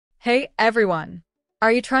Hey everyone!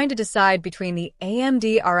 Are you trying to decide between the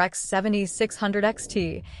AMD RX 7600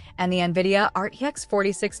 XT and the NVIDIA RTX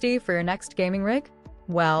 4060 for your next gaming rig?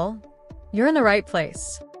 Well, you're in the right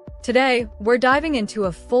place. Today, we're diving into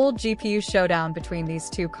a full GPU showdown between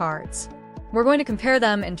these two cards. We're going to compare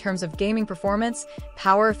them in terms of gaming performance,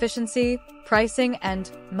 power efficiency, pricing,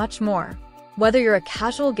 and much more. Whether you're a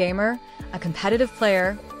casual gamer, a competitive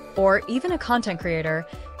player, or even a content creator,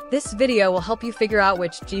 this video will help you figure out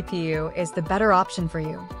which GPU is the better option for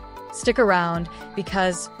you. Stick around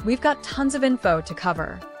because we've got tons of info to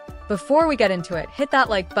cover. Before we get into it, hit that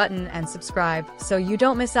like button and subscribe so you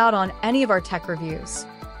don't miss out on any of our tech reviews.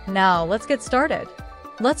 Now, let's get started.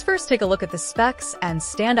 Let's first take a look at the specs and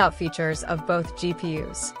standout features of both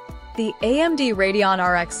GPUs. The AMD Radeon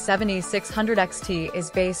RX 7600 XT is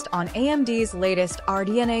based on AMD's latest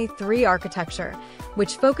RDNA 3 architecture,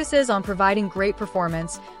 which focuses on providing great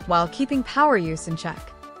performance while keeping power use in check.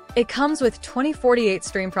 It comes with 2048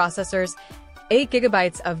 stream processors,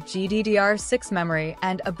 8GB of GDDR6 memory,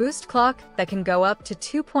 and a boost clock that can go up to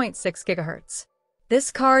 2.6 GHz.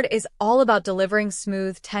 This card is all about delivering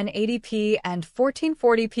smooth 1080p and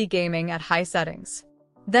 1440p gaming at high settings.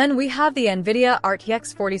 Then we have the NVIDIA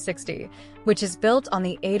RTX 4060, which is built on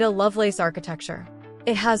the Ada Lovelace architecture.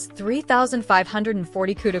 It has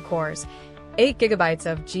 3,540 CUDA cores, 8GB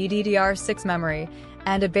of GDDR6 memory,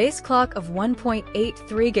 and a base clock of 1.83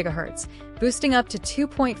 GHz, boosting up to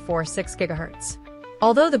 2.46 GHz.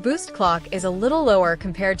 Although the boost clock is a little lower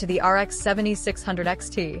compared to the RX 7600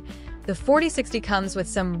 XT, the 4060 comes with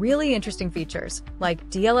some really interesting features, like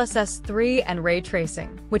DLSS 3 and ray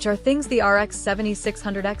tracing, which are things the RX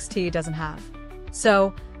 7600 XT doesn't have.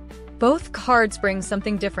 So, both cards bring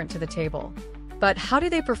something different to the table. But how do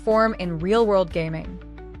they perform in real-world gaming?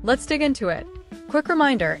 Let's dig into it. Quick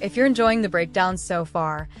reminder, if you're enjoying the breakdown so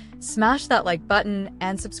far, smash that like button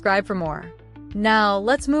and subscribe for more. Now,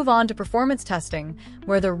 let's move on to performance testing,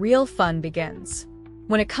 where the real fun begins.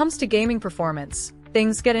 When it comes to gaming performance,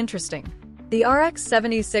 things get interesting. The RX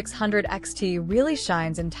 7600 XT really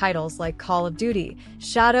shines in titles like Call of Duty,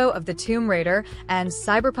 Shadow of the Tomb Raider, and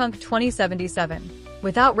Cyberpunk 2077,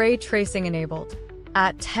 without ray tracing enabled.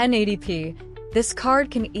 At 1080p, this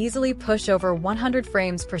card can easily push over 100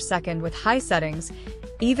 frames per second with high settings,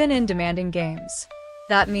 even in demanding games.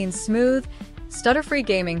 That means smooth, stutter-free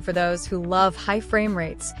gaming for those who love high frame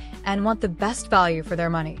rates and want the best value for their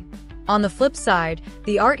money. On the flip side,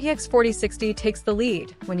 the RTX 4060 takes the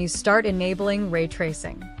lead when you start enabling ray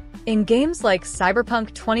tracing. In games like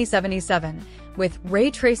Cyberpunk 2077, with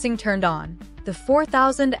ray tracing turned on, the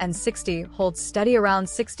 4060 holds steady around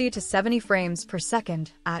 60 to 70 frames per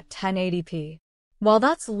second at 1080p. While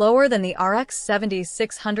that's lower than the RX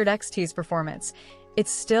 7600 XT's performance,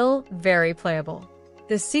 it's still very playable.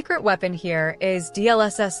 The secret weapon here is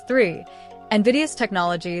DLSS 3, NVIDIA's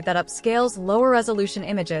technology that upscales lower-resolution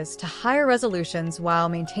images to higher resolutions while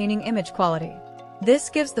maintaining image quality. This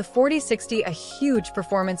gives the 4060 a huge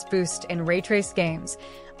performance boost in ray-traced games,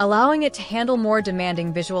 allowing it to handle more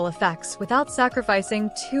demanding visual effects without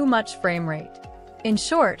sacrificing too much frame rate. In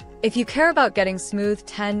short, if you care about getting smooth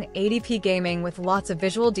 1080p gaming with lots of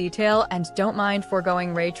visual detail and don't mind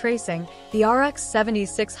foregoing ray tracing, the RX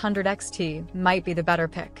 7600 XT might be the better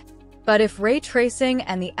pick. But if ray tracing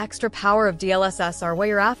and the extra power of DLSS are what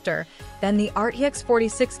you're after, then the RTX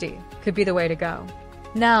 4060 could be the way to go.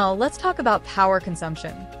 Now, let's talk about power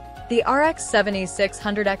consumption. The RX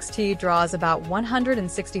 7600 XT draws about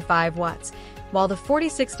 165 watts, while the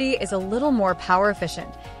 4060 is a little more power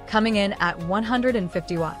efficient, coming in at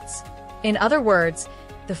 150 watts. In other words,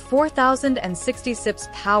 the 4060 sips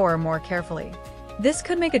power more carefully. This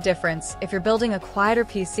could make a difference if you're building a quieter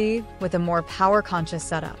PC with a more power-conscious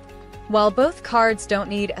setup. While both cards don't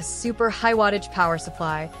need a super high-wattage power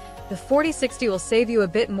supply, the 4060 will save you a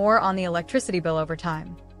bit more on the electricity bill over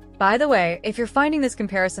time. By the way, if you're finding this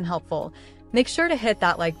comparison helpful, make sure to hit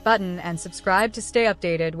that like button and subscribe to stay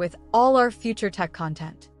updated with all our future tech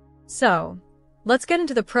content. So, let's get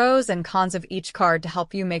into the pros and cons of each card to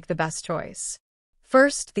help you make the best choice.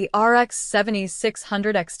 First, the RX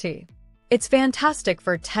 7600 XT. It's fantastic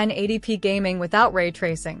for 1080p gaming without ray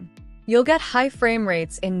tracing. You'll get high frame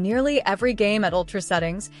rates in nearly every game at ultra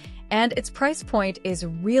settings, and its price point is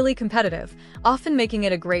really competitive, often making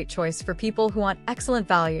it a great choice for people who want excellent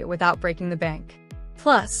value without breaking the bank.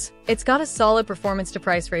 Plus, it's got a solid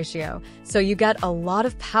performance-to-price ratio, so you get a lot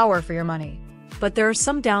of power for your money. But there are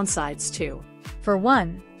some downsides too. For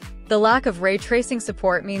one, the lack of ray tracing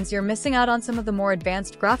support means you're missing out on some of the more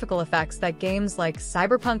advanced graphical effects that games like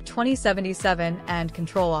Cyberpunk 2077 and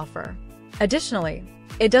Control offer. Additionally,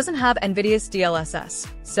 It doesn't have NVIDIA's DLSS,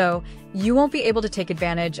 so you won't be able to take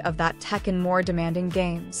advantage of that tech in more demanding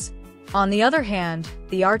games. On the other hand,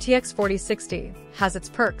 the RTX 4060 has its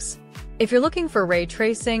perks. If you're looking for ray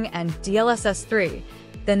tracing and DLSS 3,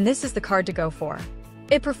 then this is the card to go for.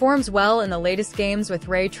 It performs well in the latest games with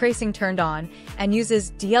ray tracing turned on and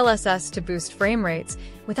uses DLSS to boost frame rates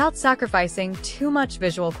without sacrificing too much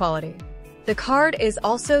visual quality. The card is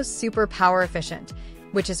also super power efficient,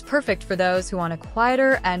 which is perfect for those who want a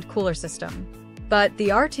quieter and cooler system. But the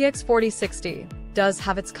RTX 4060 does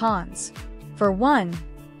have its cons. For one,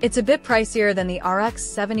 it's a bit pricier than the RX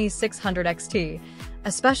 7600 XT,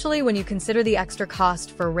 especially when you consider the extra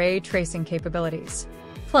cost for ray tracing capabilities.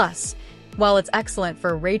 Plus, while it's excellent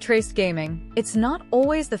for ray-traced gaming, it's not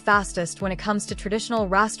always the fastest when it comes to traditional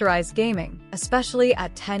rasterized gaming, especially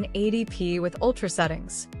at 1080p with ultra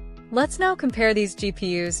settings. Let's now compare these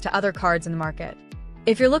GPUs to other cards in the market.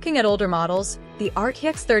 If you're looking at older models, the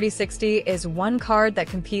RTX 3060 is one card that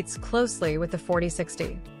competes closely with the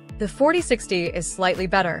 4060. The 4060 is slightly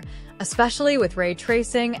better, especially with ray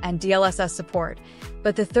tracing and DLSS support,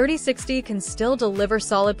 but the 3060 can still deliver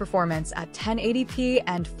solid performance at 1080p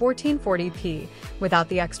and 1440p without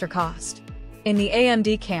the extra cost. In the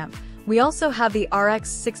AMD camp, we also have the RX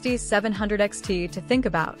 6700 XT to think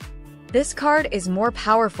about. This card is more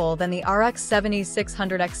powerful than the RX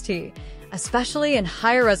 7600 XT, especially in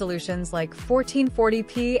higher resolutions like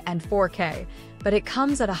 1440p and 4K, but it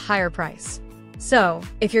comes at a higher price. So,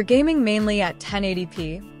 if you're gaming mainly at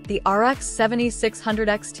 1080p, the RX 7600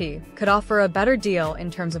 XT could offer a better deal in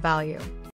terms of value.